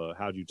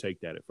you take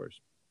that at first?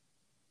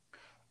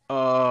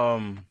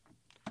 Um.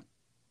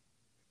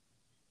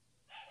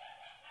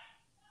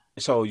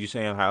 So you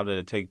saying, how did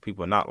it take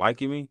people not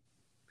liking me?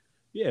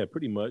 Yeah,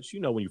 pretty much.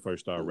 When you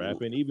first start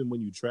rapping, even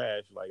when you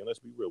trash, like, and let's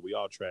be real, we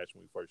all trash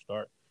when we first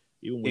start.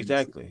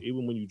 Exactly.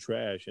 Even when you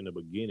trash in the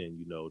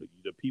beginning,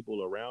 the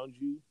people around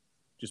you,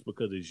 just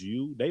because it's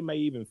you, they may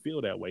even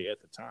feel that way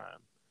at the time.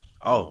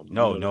 Oh,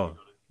 no, no,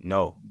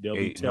 no, They'll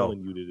be no,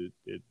 telling you that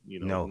it's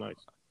no. nice.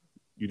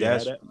 You didn't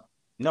have That's that?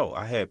 No.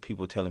 I had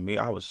people telling me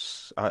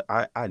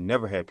I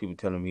never had people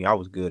telling me I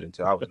was good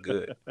until I was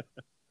good.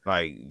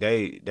 Like,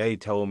 they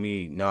told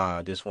me,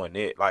 nah, this wasn't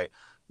it. Like,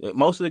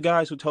 most of the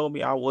guys who told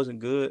me I wasn't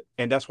good,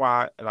 and that's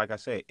why, like I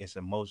said, it's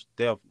the most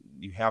depth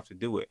you have to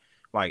do it.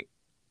 Like,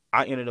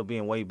 I ended up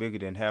being way bigger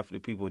than half of the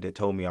people that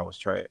told me I was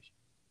trash.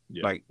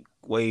 Yeah. Like,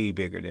 way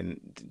bigger than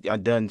I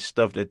done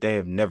stuff that they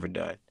have never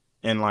done.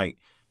 And like,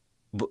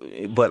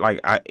 but like,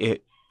 I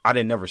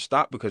didn't never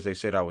stop because they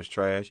said I was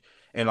trash.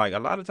 And like, a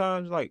lot of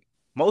times, like,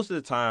 most of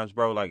the times,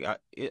 bro, like,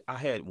 I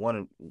had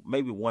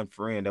maybe one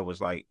friend that was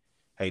like,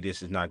 hey,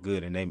 this is not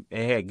good, and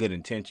they had good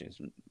intentions.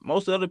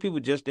 Most of the other people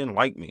just didn't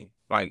like me.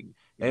 Like,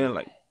 they Yeah. didn't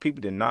like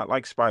people did not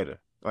like Spider,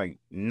 like,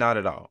 not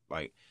at all.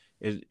 Like,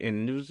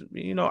 and it was,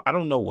 I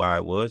don't know why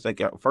it was. Like,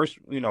 at first,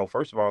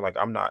 first of all, like,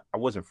 I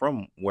wasn't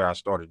from where I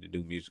started to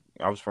do music.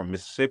 I was from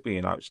Mississippi,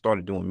 and I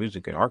started doing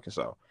music in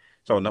Arkansas.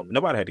 So no, Mm-hmm.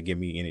 nobody had to give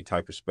me any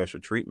type of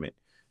special treatment.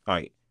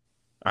 Like,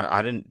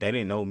 I didn't. They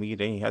didn't know me.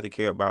 They didn't have to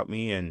care about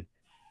me. And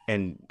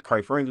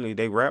quite frankly,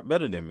 they rap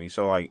better than me.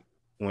 So like,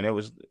 when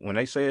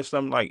they said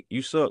something like,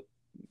 "You suck,"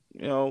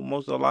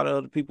 most a lot of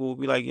other people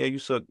would be like, "Yeah, you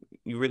suck."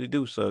 you really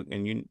do suck,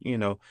 and you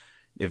know,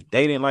 if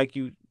they didn't like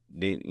you,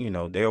 then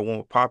they were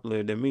more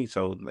popular than me.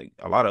 So like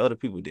a lot of other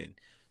people didn't.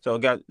 So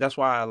that's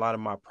why a lot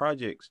of my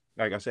projects,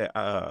 like I said,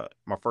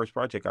 my first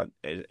project,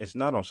 it's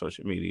not on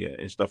social media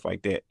and stuff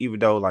like that. Even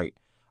though like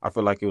I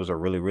feel like it was a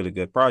really really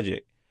good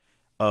project.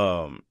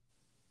 Um,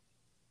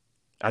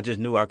 I just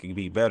knew I could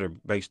be better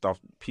based off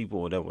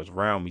people that was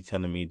around me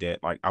telling me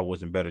that like I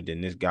wasn't better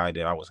than this guy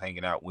that I was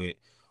hanging out with,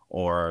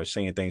 or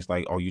saying things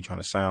like, "Oh, you trying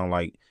to sound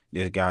like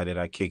this guy that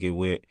I kick it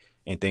with,"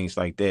 and things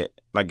like that.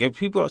 Like if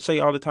people say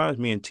all the time,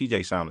 me and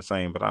TJ sound the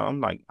same, but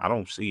I'm like, I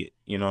don't see it.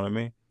 You know what I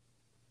mean?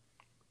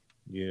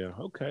 Yeah.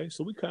 Okay.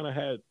 So we kind of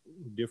had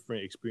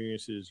different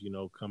experiences,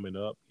 coming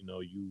up.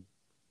 You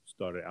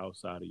started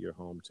outside of your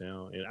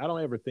hometown, and I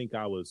don't ever think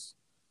I was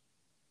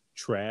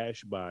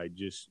trash by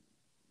just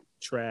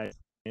trash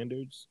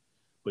standards,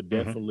 but Hmm.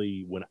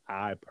 definitely when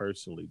I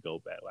personally go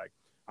back, like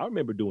I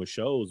remember doing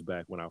shows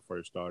back when I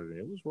first started, and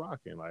it was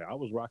rocking. Like I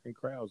was rocking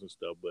crowds and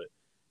stuff, but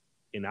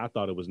and I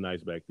thought it was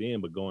nice back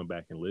then. But going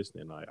back and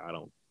listening, like I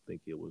don't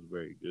think it was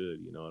very good.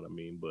 You know what I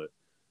mean? But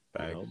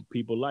Facts.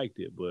 people liked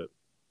it. But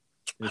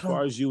as I far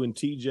don't. as you and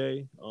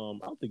TJ, I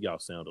don't think y'all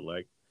sound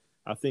alike.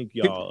 I think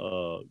People,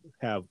 y'all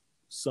have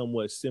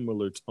somewhat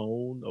similar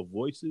tone of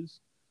voices,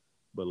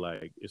 but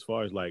like as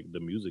far as like the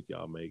music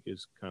y'all make,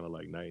 it's kind of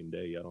like night and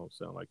day. Y'all don't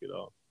sound like it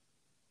all.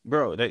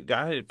 bro,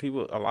 I had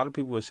people. A lot of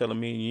people were telling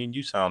me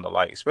you sound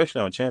alike,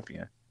 especially on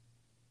Champion.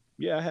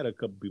 Yeah, I had a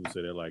couple people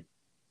say that like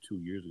 2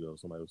 years ago.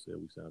 Somebody said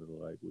we sounded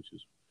alike, which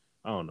is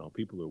I don't know.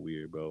 People are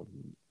weird, bro.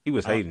 He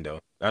was I, hating though.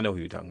 I know who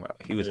you're talking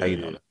about. He was yeah, hating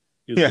yeah. on him.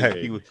 He was big Yeah,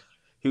 hating.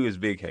 he was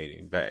big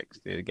hating. Facts.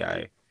 The Yeah,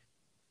 guy.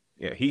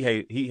 Yeah, he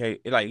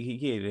hate like he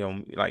hated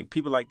him like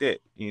people like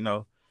that,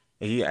 And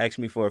he asked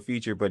me for a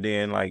feature, but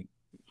then like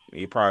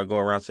he probably go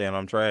around saying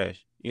I'm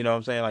trash. You know what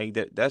I'm saying?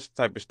 Like that's the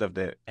type of stuff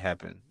that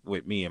happened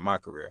with me in my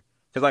career.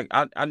 Cause like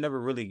I never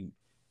really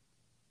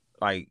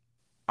like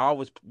I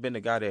always been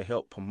the guy that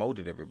helped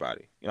promoted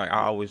everybody. Like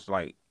I yeah, always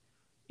like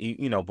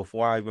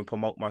before I even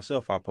promote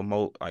myself, I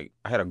promote like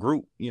I had a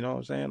group, you know what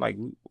I'm saying? Like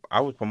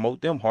I would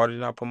promote them harder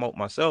than I promote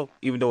myself,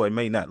 even though it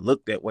may not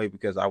look that way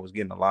because I was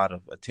getting a lot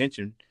of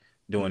attention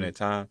during mm-hmm. that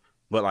time.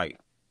 But like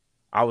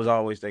I was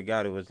always that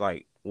guy that was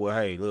like, well,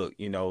 hey, look,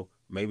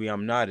 maybe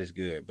I'm not as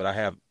good, but I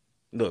have,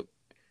 look,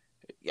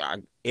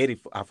 I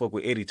fuck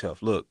with Eddie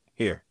Tough. Look,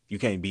 here, you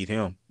can't beat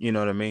him. You know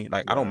what I mean?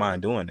 Like, I don't Right.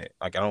 mind doing it.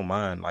 Like, I don't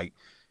mind, like,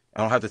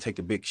 I don't have to take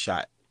the big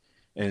shot.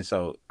 And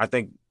so I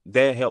think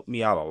that helped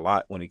me out a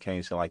lot when it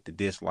came to like the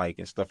dislike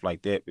and stuff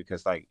like that,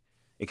 because like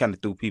it kind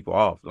of threw people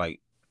off. Like,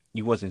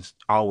 you wasn't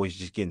always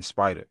just getting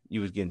Spider.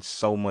 You was getting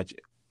so much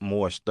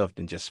more stuff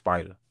than just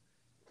Spider.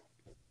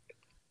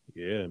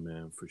 Yeah,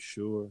 man, for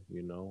sure.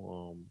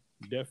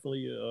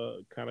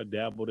 Definitely kind of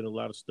dabbled in a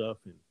lot of stuff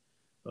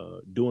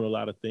and doing a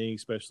lot of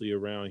things, especially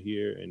around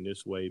here and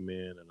this way,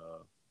 man. And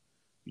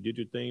you did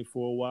your thing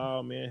for a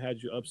while, man. Had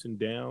your ups and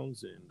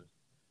downs, and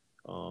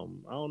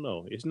I don't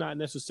know. It's not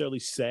necessarily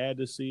sad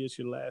to see it's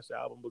your last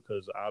album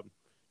because I've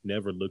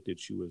never looked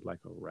at you as like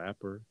a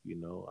rapper. I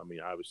mean,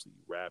 obviously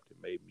you rapped and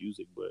made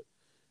music, but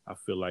I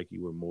feel like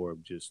you were more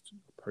of just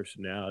a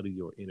personality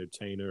or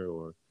entertainer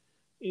or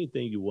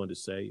anything you wanted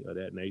to say of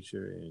that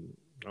nature. And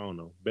I don't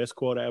know. Best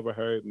quote I ever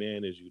heard,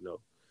 man, is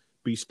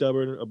be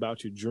stubborn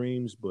about your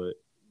dreams, but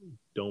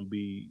don't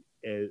be,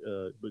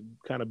 but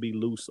kind of be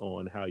loose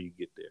on how you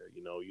get there.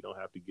 You don't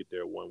have to get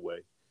there one way.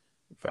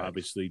 Facts.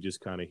 Obviously, just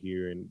kind of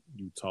hearing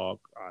you talk,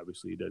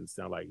 obviously, it doesn't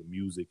sound like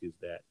music is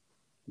that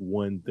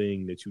one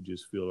thing that you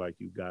just feel like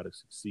you got to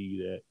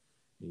succeed at.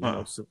 And,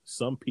 Uh-uh.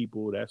 some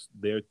people, that's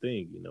their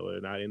thing.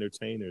 They're not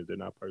entertainers, they're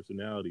not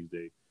personalities,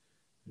 they're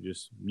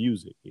just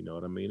music. You know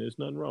what I mean? There's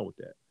nothing wrong with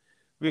that.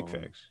 Big Um,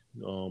 facts.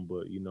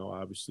 but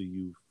obviously,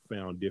 you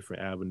found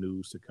different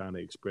avenues to kind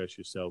of express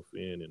yourself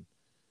in, and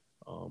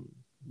um,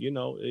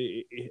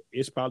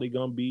 it's probably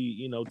gonna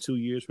be 2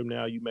 years from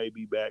now you may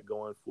be back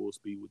going full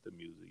speed with the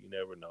music. You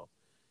never know.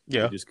 It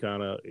Yeah. just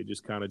kind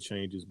of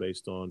changes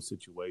based on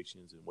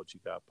situations and what you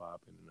got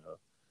popping. And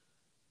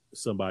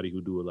somebody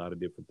who do a lot of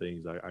different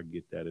things, I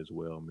get that as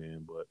well,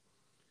 man. But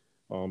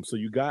so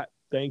you got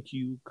Thank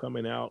You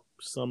coming out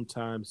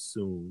sometime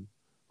soon.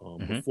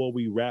 Hmm. Before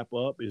we wrap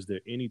up, is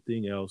there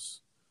anything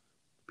else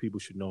people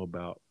should know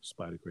about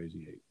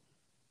SpidaCrazy8?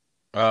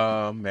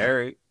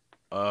 Married.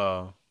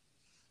 Uh,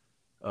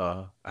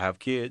 I have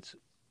kids.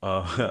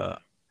 Okay.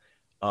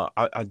 Uh,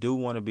 I do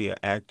want to be an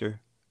actor.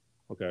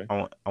 Okay.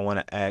 I want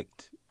to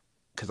act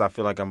because I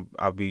feel like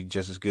I'll be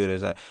just as good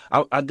as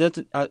I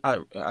did.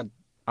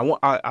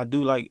 I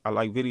do like I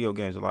like video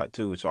games a lot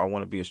too. So I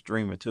want to be a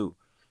streamer too,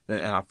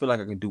 and I feel like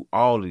I can do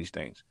all of these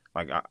things.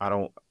 Like I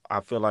don't.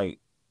 I feel like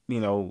you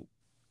know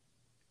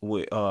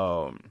with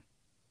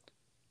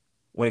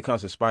when it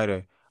comes to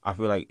Spider, I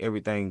feel like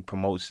everything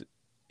promotes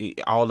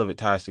all of it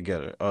ties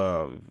together.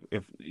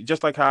 If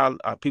just like how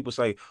people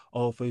say,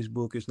 "Oh,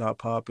 Facebook is not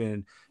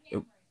popping,"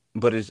 it-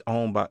 but it's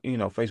owned by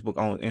Facebook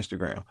owns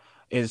Instagram.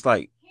 It's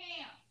like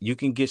you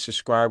can get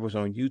subscribers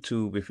on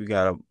YouTube if you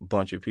got a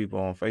bunch of people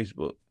on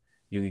Facebook.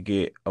 You can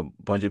get a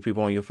bunch of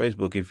people on your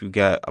Facebook if you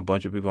got a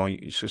bunch of people on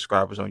your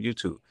subscribers on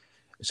YouTube.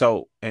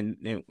 So, and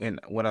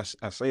when I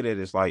say that,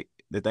 it's like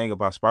the thing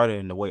about Spider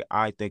and the way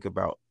I think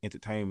about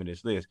entertainment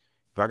is this: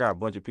 if I got a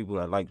bunch of people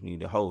that like me,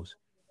 the host,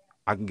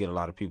 I can get a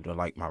lot of people to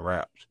like my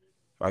raps.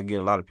 If I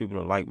get a lot of people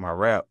to like my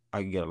rap,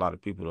 I can get a lot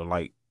of people to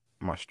like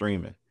my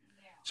streaming.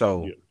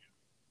 So Yeah.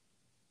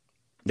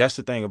 that's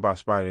the thing about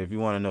Spider. If you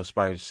want to know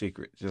Spider's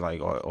secret, just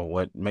like or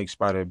what makes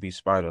Spider be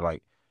Spider,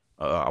 like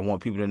I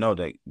want people to know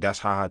that that's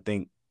how I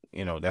think.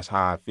 That's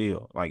how I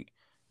feel. Like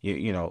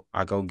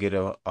I go get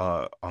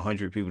a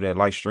hundred people that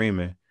like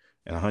streaming,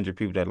 and 100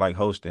 people that like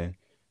hosting,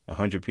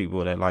 100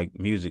 people that like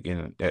music,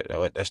 and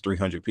that's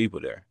 300 people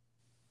there.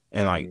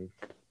 And like,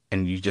 Mm-hmm.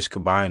 and you just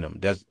combine them.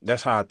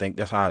 That's how I think.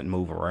 That's how I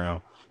move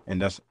around,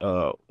 and that's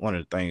one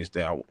of the things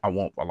that I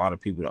want a lot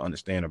of people to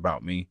understand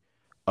about me.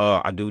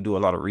 I do a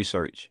lot of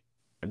research.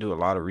 I do a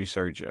lot of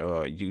research.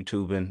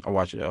 YouTubing. I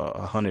watch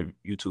 100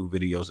 YouTube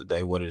videos a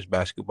day. Whether it's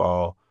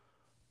basketball,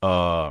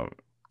 uh,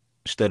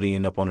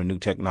 studying up on the new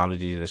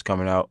technology that's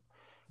coming out.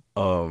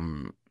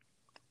 Um,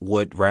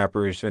 what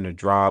rapper is finna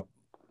drop?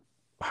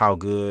 How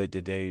good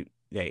did they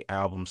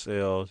album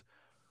sales?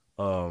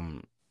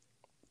 Um,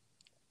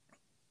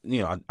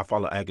 I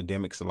follow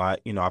academics a lot.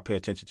 I pay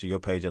attention to your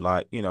page a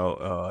lot.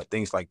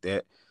 Things like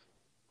that.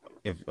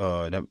 If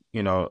that,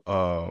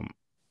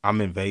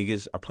 I'm in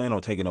Vegas. I plan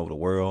on taking over the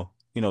world.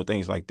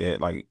 Things like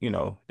that. Like,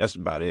 that's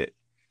about it,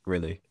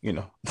 really.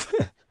 That's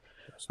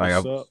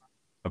Like what's up.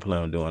 I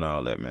plan on doing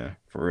all that, man.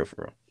 For real,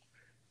 for real.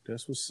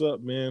 That's what's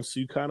up, man. So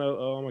you kind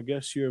of, I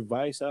guess your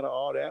advice out of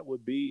all that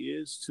would be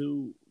is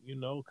to,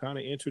 kind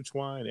of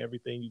intertwine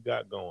everything you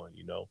got going.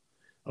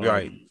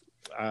 Right.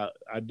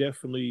 I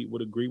definitely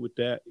would agree with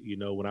that.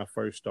 When I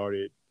first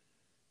started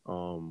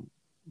um,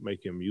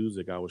 making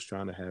music, I was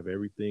trying to have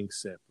everything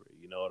separate.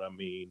 You know what I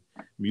mean?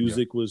 Yeah.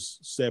 Music was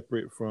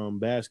separate from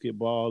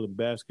basketball, and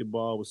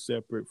basketball was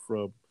separate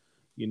from,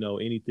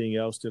 anything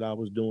else that I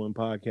was doing.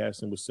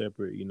 Podcasting was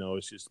separate.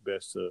 It's just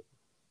best to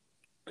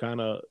kind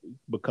of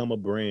become a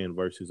brand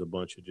versus a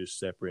bunch of just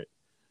separate,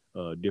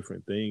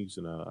 different things.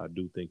 And I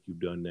do think you've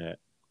done that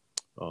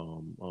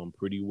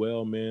pretty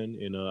well, man.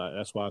 And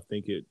that's why I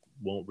think it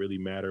won't really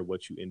matter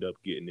what you end up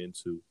getting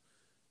into,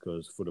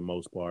 because for the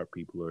most part,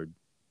 people are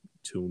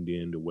tuned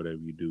in to whatever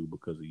you do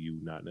because of you,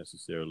 not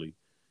necessarily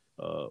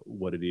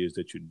what it is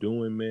that you're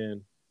doing,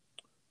 man.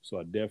 So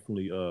I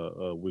definitely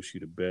wish you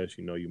the best.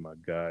 You're my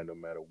guy, no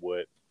matter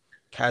what.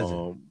 Cousin.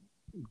 Um,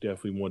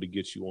 Definitely want to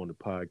get you on the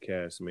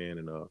podcast, man,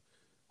 and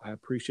I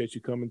appreciate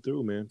you coming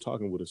through, man,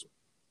 talking with us.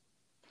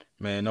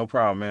 Man, no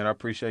problem, man. I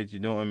appreciate you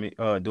doing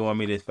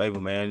me this favor,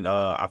 man.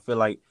 I feel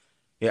like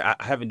I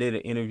haven't did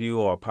an interview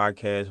or a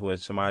podcast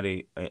with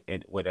somebody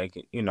and where they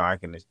can I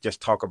can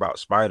just talk about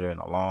Spider in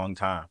a long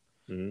time.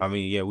 Mm-hmm. I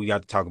mean, yeah, we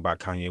got to talk about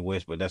Kanye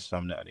West, but that's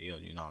something that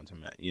what I'm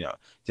talking about.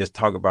 Just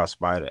talk about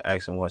Spider,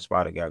 asking what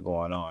Spider got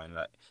going on.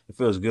 Like, it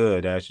feels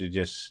good to actually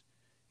just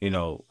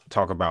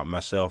talk about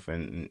myself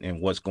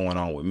and what's going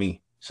on with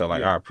me. So like,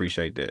 Yeah. I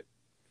appreciate that.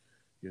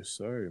 Yes,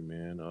 sir,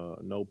 man.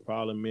 No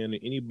problem, man.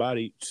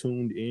 Anybody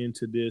tuned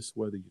into this,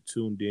 whether you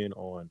tuned in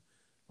on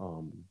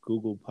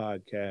Google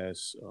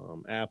Podcasts,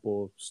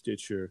 Apple,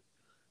 Stitcher,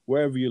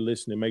 wherever you're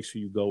listening, make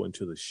sure you go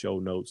into the show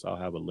notes. I'll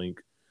have a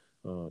link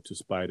to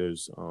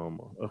Spider's,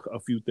 a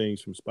few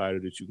things from Spider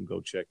that you can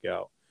go check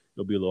out.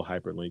 There'll be a little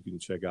hyperlink. You can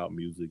check out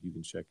music. You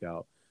can check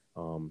out.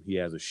 He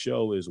has a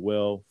show as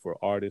well for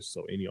artists.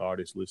 So any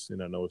artists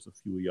listening, I know it's a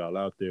few of y'all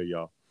out there.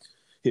 Y'all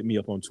hit me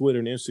up on Twitter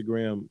and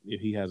Instagram if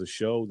he has a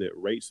show that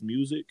rates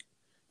music.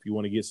 If you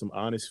want to get some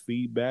honest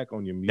feedback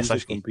on your That's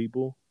music from actually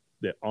people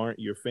that aren't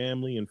your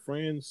family and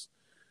friends,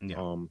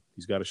 yeah.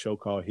 he's got a show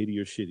called Hitty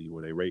or Shitty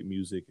where they rate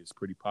music. It's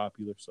pretty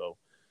popular. So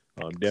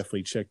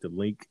definitely check the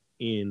link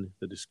in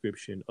the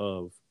description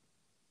of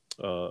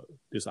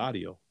this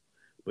audio.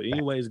 But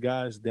anyways,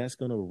 guys, that's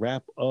going to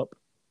wrap up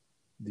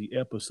the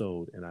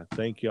episode. And I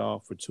thank y'all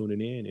for tuning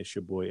in. It's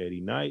your boy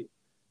Eddie Knight.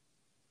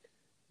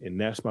 And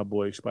that's my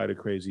boy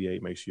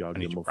SpidaCrazy8. Make sure y'all I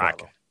give need him you a rocking.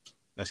 follow.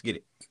 Let's get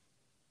it.